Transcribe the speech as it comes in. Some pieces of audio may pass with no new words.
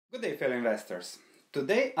Good day, fellow investors.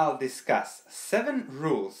 Today I'll discuss 7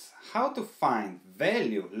 rules how to find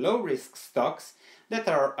value low-risk stocks that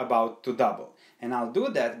are about to double. And I'll do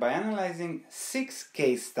that by analyzing 6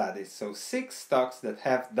 case studies, so 6 stocks that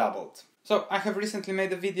have doubled. So I have recently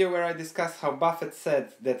made a video where I discussed how Buffett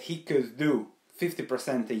said that he could do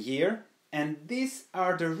 50% a year, and these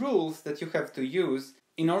are the rules that you have to use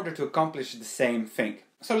in order to accomplish the same thing.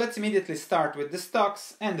 So let's immediately start with the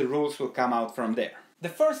stocks, and the rules will come out from there. The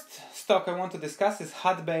first stock I want to discuss is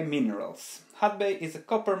Hudbay Minerals. Hudbay is a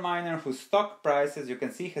copper miner whose stock price, as you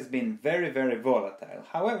can see, has been very volatile.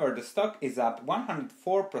 However, the stock is up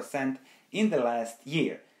 104% in the last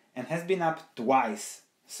year and has been up twice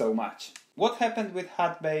so much. What happened with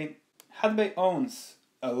Hudbay? Hudbay owns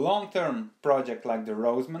a long-term project like the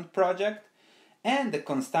Rosemont project and the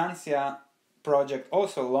Constancia project,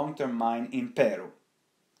 also a long-term mine in Peru.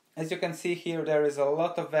 As you can see here, there is a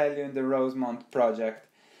lot of value in the Rosemont project.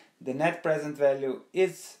 The net present value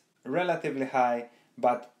is relatively high,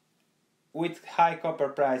 but with high copper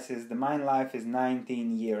prices, the mine life is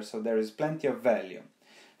 19 years, so there is plenty of value.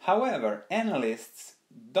 However, analysts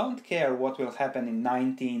don't care what will happen in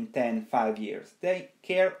 19, 10, 5 years. They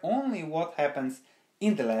care only what happens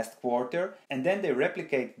in the last quarter, and then they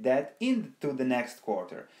replicate that into the next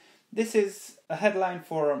quarter. This is a headline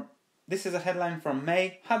from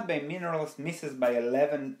May. Hudbay Minerals misses by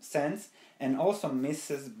 11 cents and also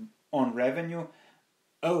misses on revenue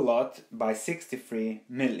a lot by 63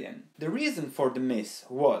 million. The reason for the miss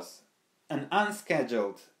was an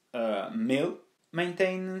unscheduled mill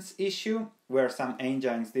maintenance issue where some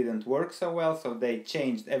engines didn't work so well, so they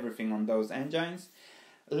changed everything on those engines.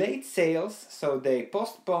 Late sales, so they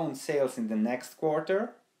postponed sales in the next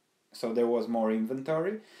quarter, so there was more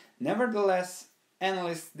inventory. Nevertheless,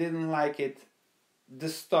 analysts didn't like it. The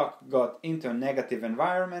stock got into a negative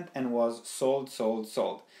environment and was sold,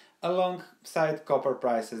 alongside copper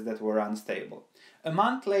prices that were unstable. A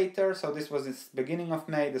month later, so this was the beginning of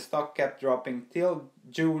May, the stock kept dropping till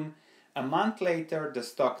June. A month later, the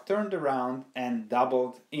stock turned around and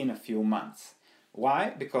doubled in a few months.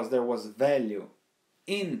 Why? Because there was value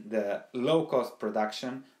in the low-cost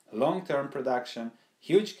production, long-term production,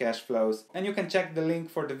 huge cash flows, and you can check the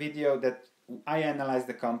link for the video that I analyzed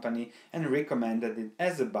the company and recommended it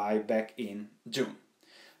as a buy back in June.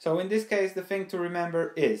 So in this case, the thing to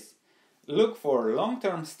remember is look for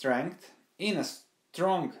long-term strength in a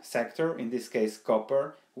strong sector, in this case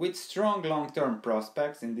copper, with strong long-term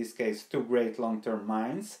prospects, in this case 2 great long-term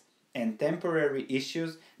mines, and temporary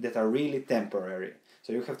issues that are really temporary.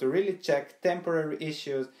 So you have to really check temporary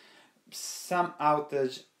issues, some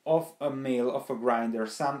outage of a mill, of a grinder,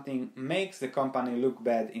 something makes the company look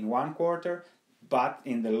bad in one quarter, but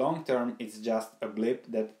in the long term it's just a blip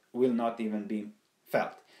that will not even be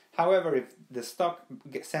felt. However, if the stock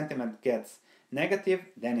sentiment gets negative,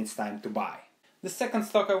 then it's time to buy. The second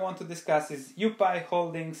stock I want to discuss is UPI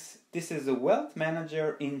Holdings. This is a wealth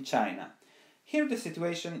manager in China. Here the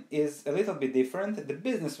situation is a little bit different. The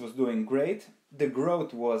business was doing great, the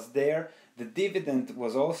growth was there, the dividend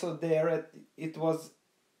was also there, it was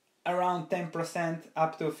around 10%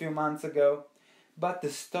 up to a few months ago, but the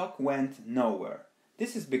stock went nowhere.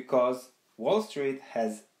 This is because Wall Street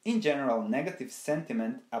has in general negative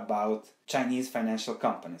sentiment about Chinese financial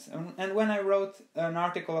companies. And when I wrote an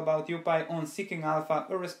article about UPI on Seeking Alpha,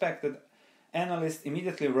 a respected analyst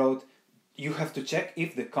immediately wrote, you have to check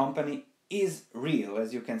if the company is real,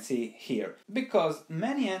 as you can see here. Because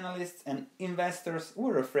many analysts and investors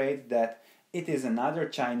were afraid that it is another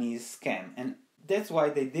Chinese scam, and that's why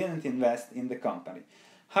they didn't invest in the company.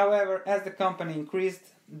 However, as the company increased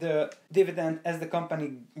the dividend, as the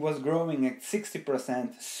company was growing at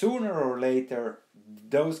 60%, sooner or later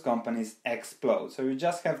those companies explode. So you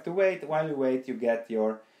just have to wait. While you wait, you get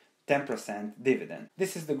your 10% dividend.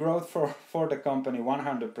 This is the growth for the company,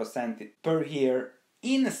 100% per year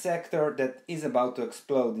in a sector that is about to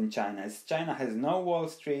explode in China. As China has no Wall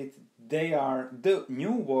Street, they are the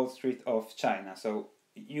new Wall Street of China. So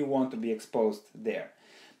you want to be exposed there.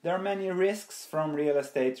 There are many risks from real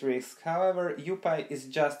estate risks. However, UPI is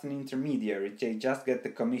just an intermediary. They just get the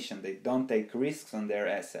commission. They don't take risks on their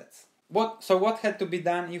assets. So what had to be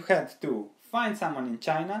done? You had to find someone in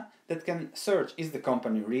China that can search, is the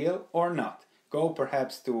company real or not? Go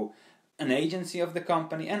perhaps to an agency of the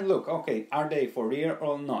company and look, okay, are they for real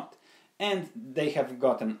or not? And they have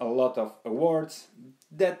gotten a lot of awards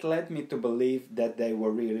that led me to believe that they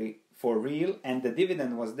were really for real, and the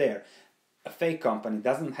dividend was there. A fake company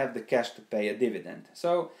doesn't have the cash to pay a dividend.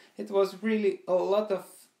 So it was really a lot of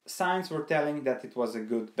signs were telling that it was a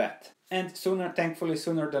good bet. And thankfully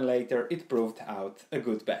sooner than later, it proved out a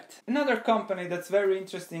good bet. Another company that's very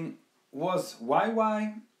interesting was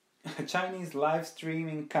YY, a Chinese live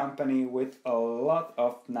streaming company with a lot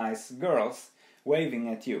of nice girls waving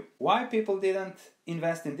at you. Why people didn't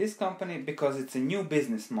invest in this company? Because it's a new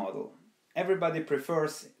business model. Everybody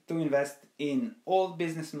prefers to invest in old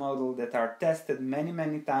business models that are tested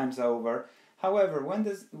many times over. However, when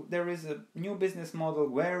there is a new business model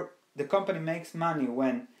where the company makes money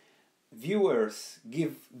when viewers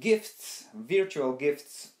give gifts, virtual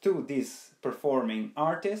gifts to these performing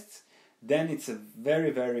artists, then it's a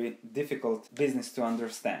very difficult business to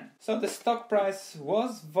understand. So the stock price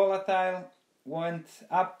was volatile, went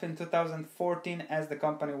up in 2014 as the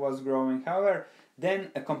company was growing. However,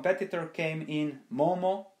 then a competitor came in,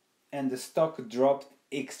 Momo, and the stock dropped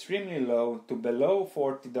extremely low to below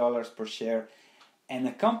 $40 per share. And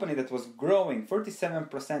a company that was growing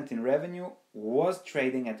 37% in revenue was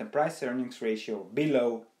trading at a price-earnings ratio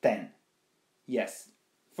below 10. Yes,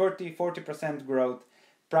 40% growth,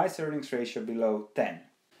 price-earnings ratio below 10.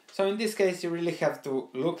 So in this case, you really have to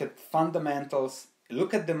look at fundamentals,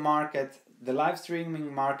 look at the market. The live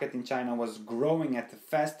streaming market in China was growing at a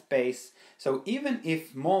fast pace. So even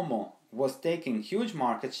if Momo was taking huge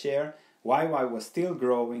market share, YY was still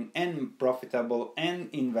growing and profitable and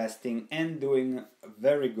investing and doing a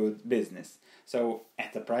very good business. So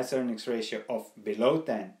at a price earnings ratio of below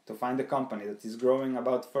 10, to find a company that is growing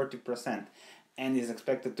about 30% and is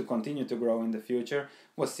expected to continue to grow in the future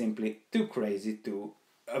was simply too crazy to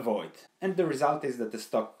avoid. And the result is that the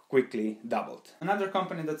stock quickly doubled. Another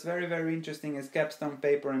company that's very interesting is Capstone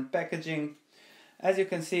Paper and Packaging. As you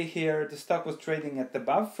can see here, the stock was trading at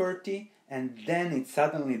above 30 and then it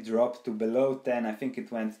suddenly dropped to below 10. I think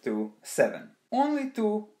it went to 7. Only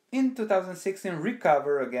to, in 2016,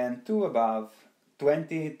 recover again to above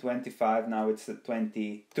 20, 25. Now it's at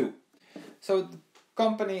 22. So the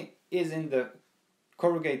company is in the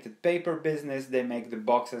corrugated paper business. They make the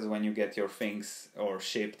boxes when you get your things or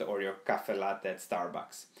shipped or your cafe latte at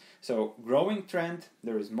Starbucks. So growing trend,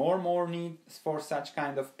 there is more need for such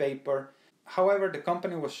kind of paper. However, the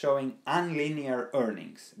company was showing unlinear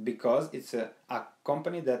earnings because it's a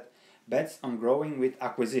company that bets on growing with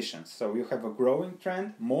acquisitions. So you have a growing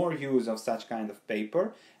trend, more use of such kind of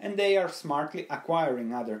paper, and they are smartly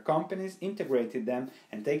acquiring other companies, integrating them,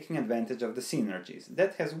 and taking advantage of the synergies.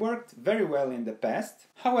 That has worked very well in the past.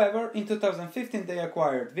 However, in 2015 they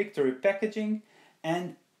acquired Victory Packaging,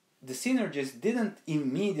 and the synergies didn't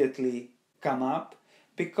immediately come up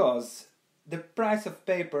because the price of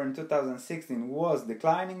paper in 2016 was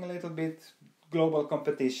declining a little bit, global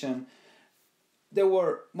competition. There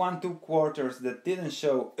were 1-2 quarters that didn't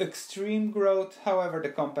show extreme growth. However, the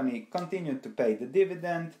company continued to pay the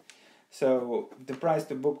dividend. So the price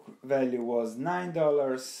to book value was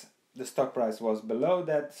 $9. The stock price was below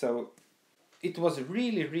that. So it was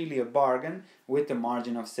really a bargain with a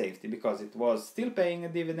margin of safety because it was still paying a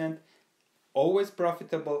dividend, always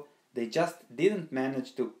profitable. They just didn't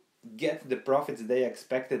manage to get the profits they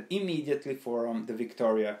expected immediately from the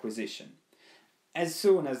Victoria acquisition. As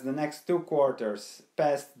soon as the next 2 quarters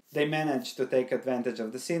passed, they managed to take advantage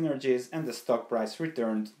of the synergies and the stock price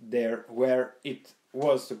returned there where it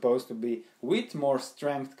was supposed to be, with more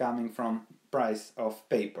strength coming from price of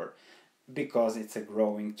paper because it's a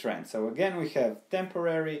growing trend. So again, we have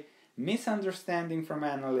temporary misunderstanding from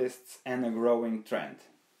analysts and a growing trend,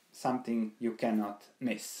 something you cannot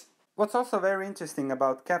miss. What's also very interesting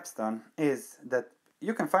about Capstone is that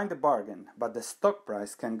you can find a bargain, but the stock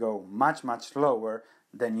price can go much lower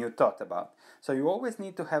than you thought about. So you always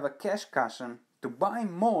need to have a cash cushion to buy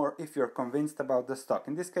more if you're convinced about the stock.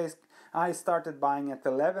 In this case, I started buying at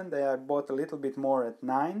 11, then I bought a little bit more at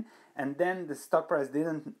 9, and then the stock price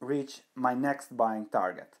didn't reach my next buying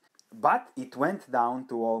target. But it went down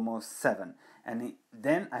to almost 7. And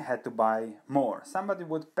then I had to buy more. Somebody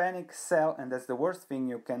would panic, sell, and that's the worst thing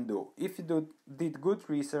you can do. If you did good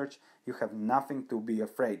research, you have nothing to be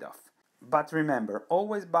afraid of. But remember,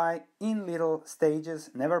 always buy in little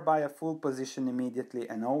stages, never buy a full position immediately,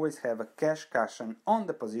 and always have a cash cushion on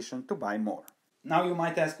the position to buy more. Now you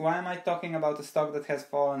might ask, why am I talking about a stock that has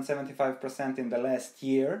fallen 75% in the last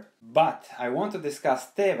year? But I want to discuss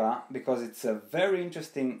Teva because it's a very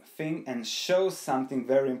interesting thing and shows something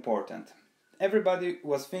very important. Everybody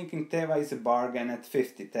was thinking Teva is a bargain at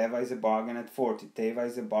 50, Teva is a bargain at 40, Teva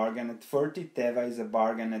is a bargain at 30, Teva is a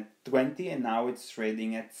bargain at 20, and now it's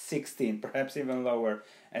trading at 16, perhaps even lower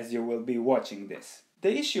as you will be watching this.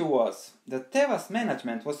 The issue was that Teva's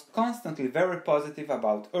management was constantly very positive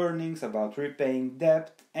about earnings, about repaying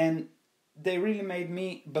debt, and they really made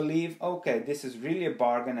me believe, okay, this is really a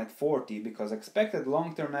bargain at 40 because expected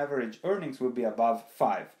long-term average earnings will be above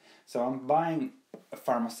 5. So I'm buying a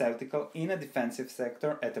pharmaceutical in a defensive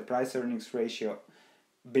sector at a price-earnings ratio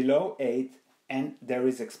below 8, and there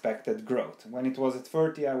is expected growth. When it was at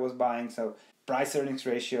 30 I was buying, so price-earnings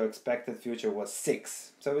ratio expected future was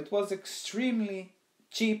 6. So it was extremely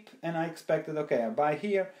cheap, and I expected, okay, I buy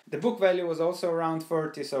here. The book value was also around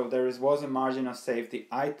 30, so there was a margin of safety,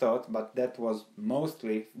 I thought, but that was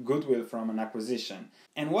mostly goodwill from an acquisition.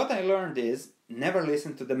 And what I learned is, never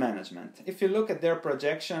listen to the management. If you look at their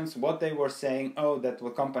projections, what they were saying, oh, that the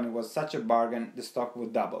company was such a bargain, the stock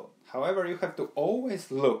would double. However, you have to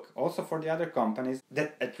always look, also for the other companies,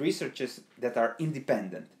 at researchers that are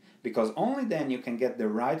independent, because only then you can get the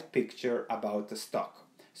right picture about the stock.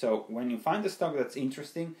 So when you find a stock that's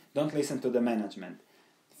interesting, don't listen to the management.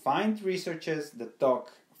 Find researchers that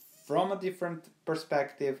talk from a different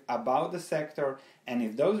perspective about the sector, and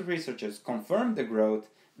if those researchers confirm the growth,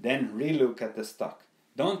 then relook at the stock.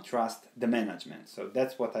 Don't trust the management. So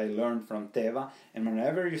that's what I learned from Teva, and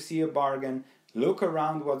whenever you see a bargain, look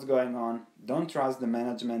around what's going on, don't trust the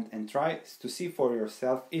management, and try to see for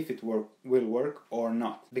yourself if it will work or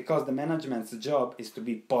not. Because the management's job is to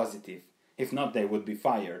be positive. If not, they would be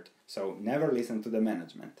fired. So never listen to the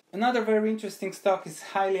management. Another very interesting stock is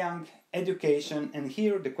Hailiang Education, and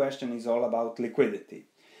here the question is all about liquidity.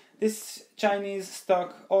 This Chinese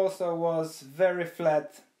stock also was very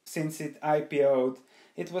flat since it IPO'd.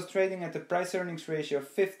 It was trading at a price-earnings ratio of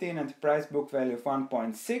 15 and a price-book value of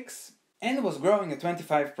 1.6, and was growing at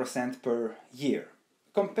 25% per year.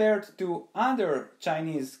 Compared to other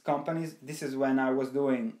Chinese companies, this is when I was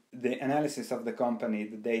doing the analysis of the company,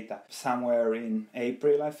 the data, somewhere in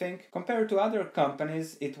April, I think. Compared to other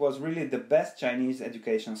companies, it was really the best Chinese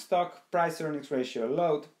education stock. Price-earnings ratio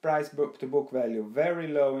low, price-to-book value very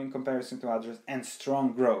low in comparison to others, and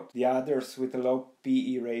strong growth. The others with a low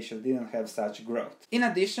PE ratio didn't have such growth. In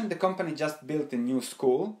addition, the company just built a new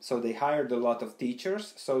school, so they hired a lot of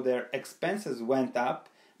teachers, so their expenses went up,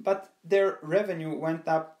 but their revenue went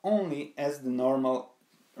up only as the normal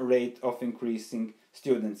rate of increasing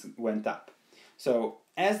students went up. So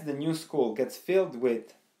as the new school gets filled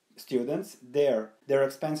with students, their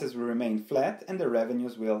expenses will remain flat and the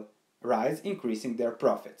revenues will rise, increasing their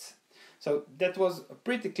profits. So that was a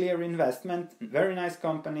pretty clear investment, very nice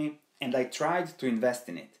company, and I tried to invest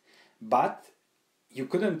in it. But you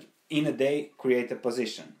couldn't in a day create a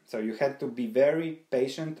position. So you had to be very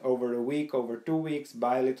patient over a week, over 2 weeks,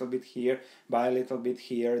 buy a little bit here, buy a little bit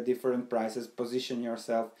here, different prices, position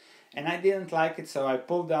yourself. And I didn't like it, so I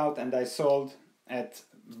pulled out and I sold at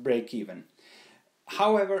break even.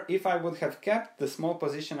 However, if I would have kept the small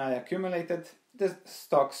position I accumulated, the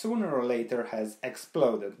stock sooner or later has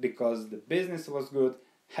exploded because the business was good,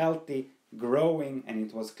 healthy, growing, and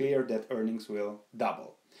it was clear that earnings will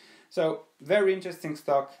double. So, very interesting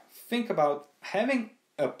stock. Think about having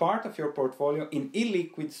a part of your portfolio in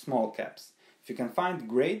illiquid small caps. If you can find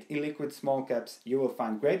great illiquid small caps, you will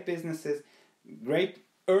find great businesses, great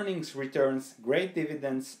earnings returns, great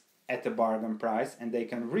dividends at a bargain price, and they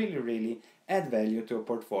can really add value to a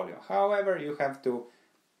portfolio. However, you have to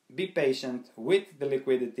be patient with the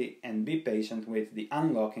liquidity and be patient with the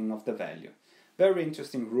unlocking of the value. Very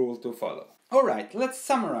interesting rule to follow. Alright, let's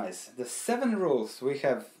summarize the 7 rules we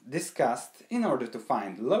have discussed in order to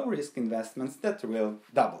find low-risk investments that will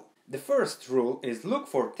double. The first rule is look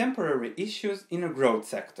for temporary issues in a growth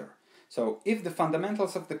sector. So if the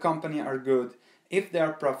fundamentals of the company are good, if they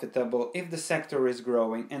are profitable, if the sector is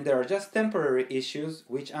growing, and there are just temporary issues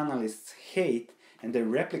which analysts hate, and they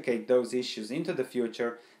replicate those issues into the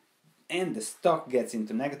future, and the stock gets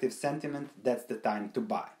into negative sentiment, that's the time to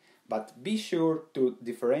buy. But be sure to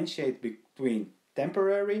differentiate between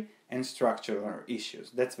temporary and structural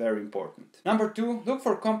issues. That's very important. Number 2, look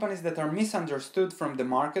for companies that are misunderstood from the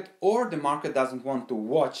market, or the market doesn't want to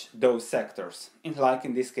watch those sectors. Like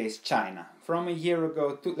in this case, China. From a year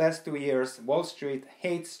ago to last 2 years, Wall Street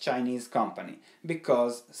hates Chinese company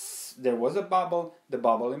because there was a bubble, the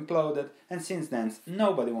bubble imploded, and since then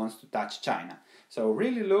nobody wants to touch China. So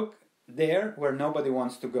really look there where nobody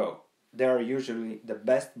wants to go. They are usually the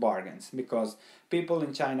best bargains because people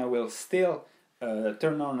in China will still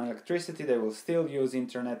turn on electricity, they will still use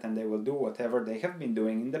internet, and they will do whatever they have been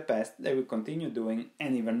doing in the past, they will continue doing,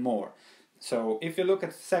 and even more. So if you look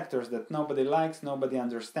at sectors that nobody likes, nobody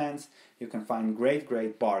understands, you can find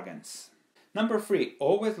great bargains. Number 3,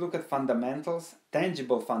 always look at fundamentals,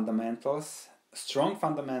 tangible fundamentals, strong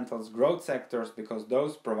fundamentals, growth sectors, because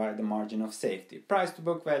those provide a margin of safety. Price to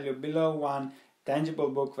book value below 1, tangible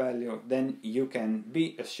book value, then you can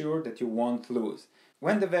be assured that you won't lose.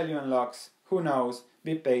 When the value unlocks, who knows,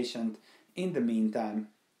 be patient. In the meantime,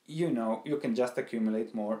 you know you can just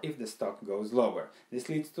accumulate more if the stock goes lower. This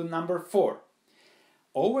leads to number 4.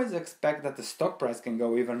 Always expect that the stock price can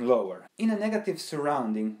go even lower. In a negative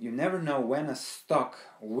surrounding, you never know when a stock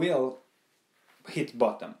will hit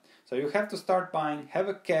bottom. So you have to start buying, have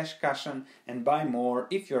a cash cushion, and buy more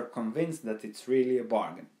if you're convinced that it's really a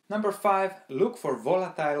bargain. Number 5, look for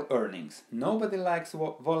volatile earnings. Nobody likes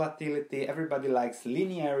volatility, everybody likes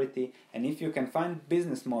linearity, and if you can find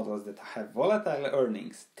business models that have volatile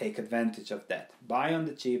earnings, take advantage of that. Buy on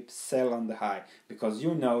the cheap, sell on the high, because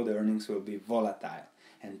you know the earnings will be volatile.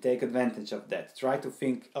 And take advantage of that. Try to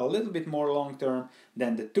think a little bit more long term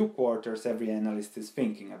than the 2 quarters every analyst is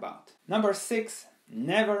thinking about. Number 6,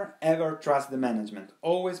 never ever trust the management.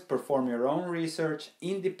 Always perform your own research,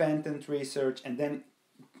 independent research, and then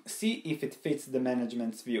see if it fits the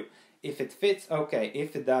management's view. If it fits, okay.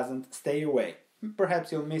 If it doesn't, stay away.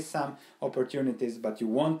 Perhaps you'll miss some opportunities, but you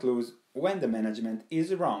won't lose when the management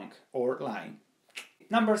is wrong or lying.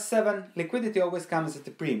 Number 7, liquidity always comes at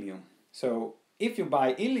a premium. So if you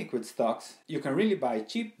buy illiquid stocks, you can really buy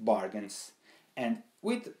cheap bargains. And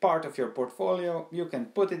with part of your portfolio, you can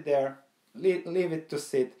put it there, leave it to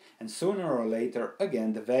sit, and sooner or later,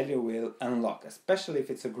 again, the value will unlock, especially if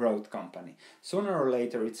it's a growth company. Sooner or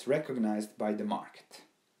later, it's recognized by the market.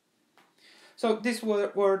 So these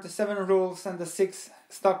were the 7 rules and the 6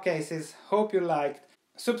 stock cases. Hope you liked.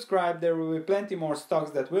 Subscribe, there will be plenty more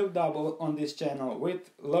stocks that will double on this channel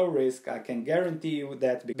with low risk. I can guarantee you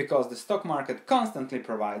that, because the stock market constantly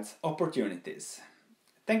provides opportunities.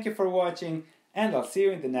 Thank you for watching, and I'll see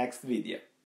you in the next video.